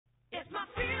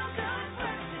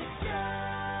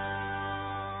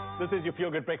This is your Feel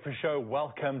Good Breakfast Show.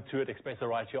 Welcome to it, Expresso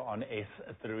right here on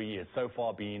S3. It's so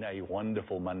far been a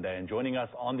wonderful Monday. And joining us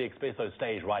on the Expresso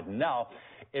stage right now,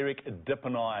 Erik,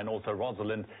 Dippenaar, and also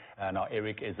Rosamund. Now,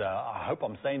 Erik is, I hope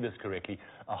I'm saying this correctly,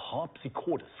 a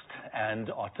harpsichordist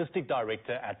and artistic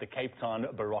director at the Cape Town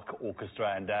Baroque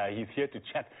Orchestra. And he's here to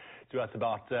chat to us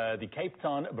about the Cape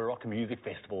Town Baroque Music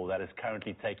Festival that is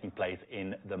currently taking place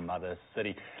in the mother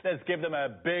city. Let's give them a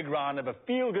big round of a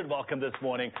feel-good welcome this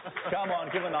morning. Come on,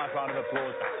 give them a nice round of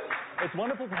applause. It's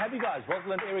wonderful to have you guys.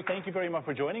 Rosalind, Erik, thank you very much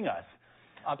for joining us.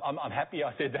 I'm happy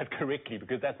I said that correctly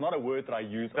because that's not a word that I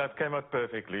use. That came out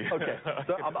perfectly. Okay,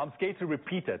 so I'm scared to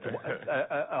repeat it.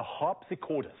 A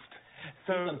harpsichordist.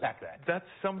 So unpack that. That's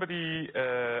somebody,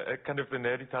 kind of the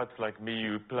nerdy types like me,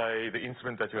 who play the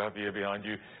instrument that you have here behind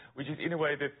you, which is in a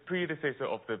way the predecessor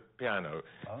of the piano.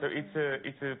 Oh. So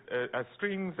it's a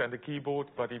strings and a keyboard,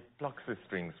 but it plucks the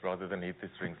strings rather than hit the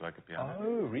strings like a piano.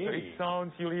 Oh, really? So it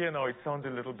sounds, you'll hear now, it sounds a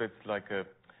little bit like a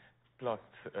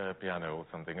plucked piano or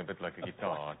something, a bit like a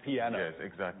guitar. Piano. Yes,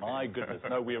 exactly. My goodness.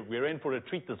 No, we're in for a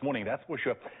treat this morning, that's for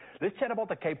sure. Let's chat about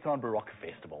the Cape Town Baroque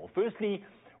Festival. Firstly,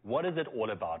 what is it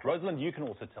all about? Rosalind, you can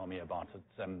also tell me about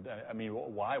it. I mean,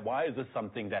 why is this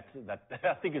something that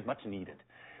I think is much needed?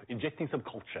 Injecting some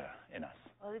culture in us.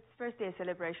 Well, it's firstly a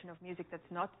celebration of music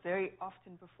that's not very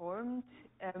often performed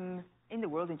in the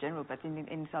world in general, but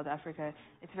in South Africa.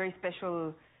 It's a very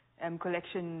special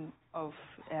collection of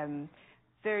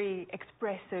very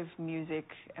expressive music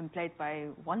played by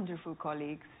wonderful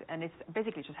colleagues. And it's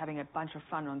basically just having a bunch of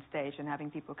fun on stage and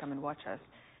having people come and watch us.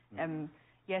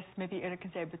 Yes, maybe Erik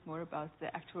can say a bit more about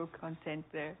the actual content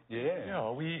there.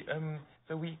 Yeah, we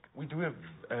do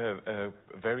a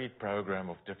varied program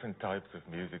of different types of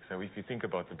music. So if you think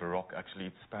about the Baroque, actually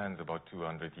it spans about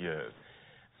 200 years.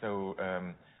 So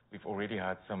we've already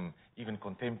had some even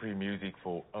contemporary music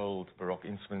for old Baroque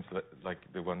instruments, like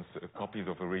the ones, copies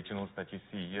of originals that you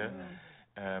see here.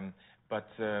 But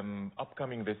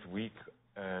upcoming this week,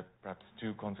 perhaps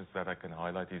two concerts that I can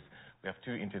highlight is we have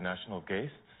two international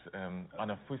guests,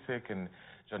 Anna Fusek and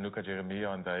Januka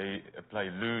Jeremiah, and they play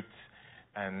lute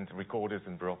and recorders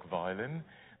and Baroque violin.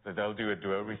 So they'll do a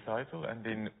duo recital, and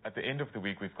then at the end of the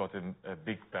week we've got a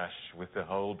big bash with the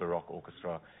whole Baroque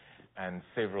orchestra and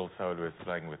several soloists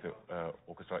playing with the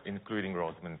orchestra, including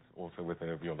Rosamund, also with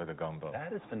the viola da gamba.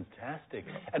 That is fantastic.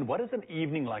 And what does an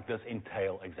evening like this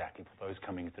entail exactly for those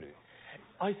coming through?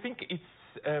 I think it's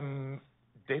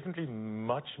definitely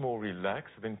much more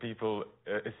relaxed than people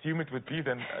assume it would be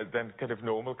than kind of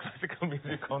normal classical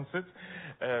music concerts.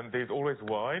 There's always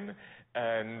wine,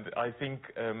 and I think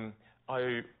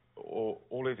I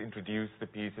always introduce the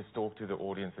pieces, talk to the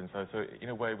audience, and so in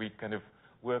a way we kind of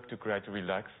work to create a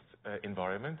relaxed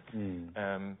environment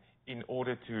in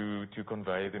order to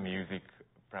convey the music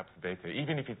perhaps better,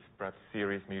 even if it's perhaps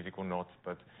serious music or not,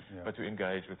 but to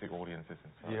engage with the audiences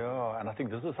and so on. Yeah, and I think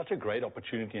this is such a great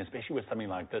opportunity, especially with something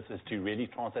like this, is to really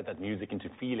translate that music into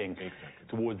feeling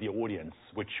towards the audience,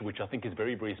 which I think is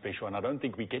very, very special, and I don't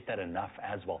think we get that enough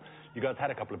as well. You guys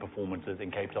had a couple of performances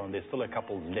in Cape Town. There's still a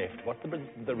couple left. What's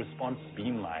the response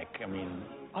been like? I mean,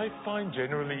 I find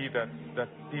generally that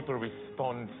people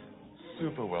respond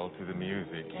super well to the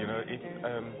music. You know,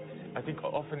 I think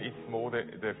often it's more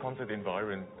the concert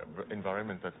environment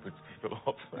that puts people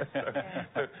off.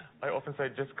 So I often say,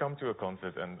 just come to a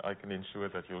concert and I can ensure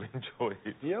that you'll enjoy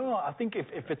it. Yeah, I think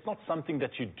if it's not something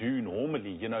that you do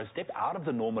normally, you know, step out of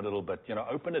the norm a little bit, you know,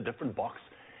 open a different box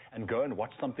and go and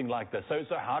watch something like this. So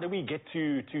how do we get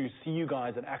to see you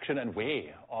guys in action, and where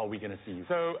are we going to see you?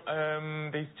 So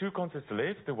there's two concerts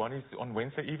left. The one is on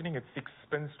Wednesday evening at 6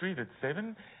 Spin Street at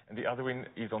 7, and the other one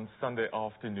is on Sunday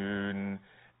afternoon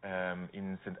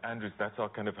in St. Andrews. That's our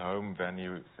kind of home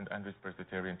venue, St. Andrews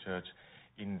Presbyterian Church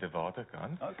in the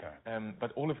Waterkant. Okay.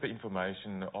 But all of the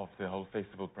information of the whole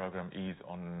festival program is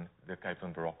on the Cape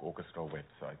Town Baroque Orchestra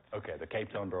website. Okay, the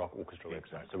Cape Town Baroque Orchestra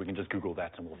website. So we can just Google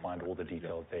that and we'll find all the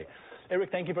details there.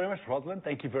 Erik, thank you very much. Rosalind,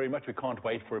 thank you very much. We can't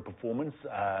wait for a performance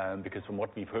because from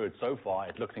what we've heard so far,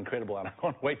 it looks incredible, and I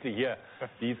can't wait to hear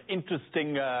these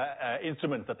interesting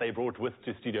instruments that they brought with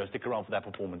to studio. Stick around for that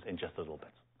performance in just a little bit.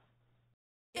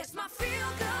 It's my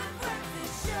feel-good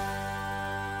breakfast show.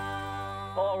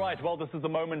 All right, well, this is the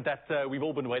moment that we've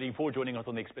all been waiting for. Joining us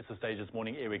on the Expresso stage this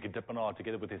morning, Erik Dippenaar,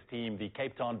 together with his team, the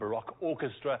Cape Town Baroque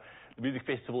Orchestra. The music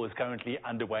festival is currently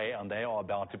underway, and they are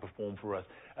about to perform for us.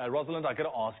 Rosalind, I've got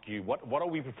to ask you, what are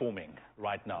we performing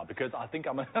right now? Because I think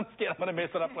I'm scared I'm going to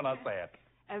mess it up when I say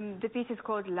it. The piece is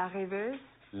called La Reveuse.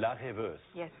 La Reveuse.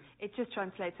 Yes, it just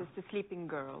translates as the sleeping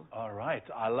girl. All right,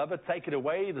 I love it. Take it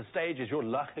away. The stage is your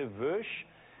La Reveuse.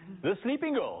 The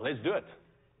sleeping girl. Let's do it.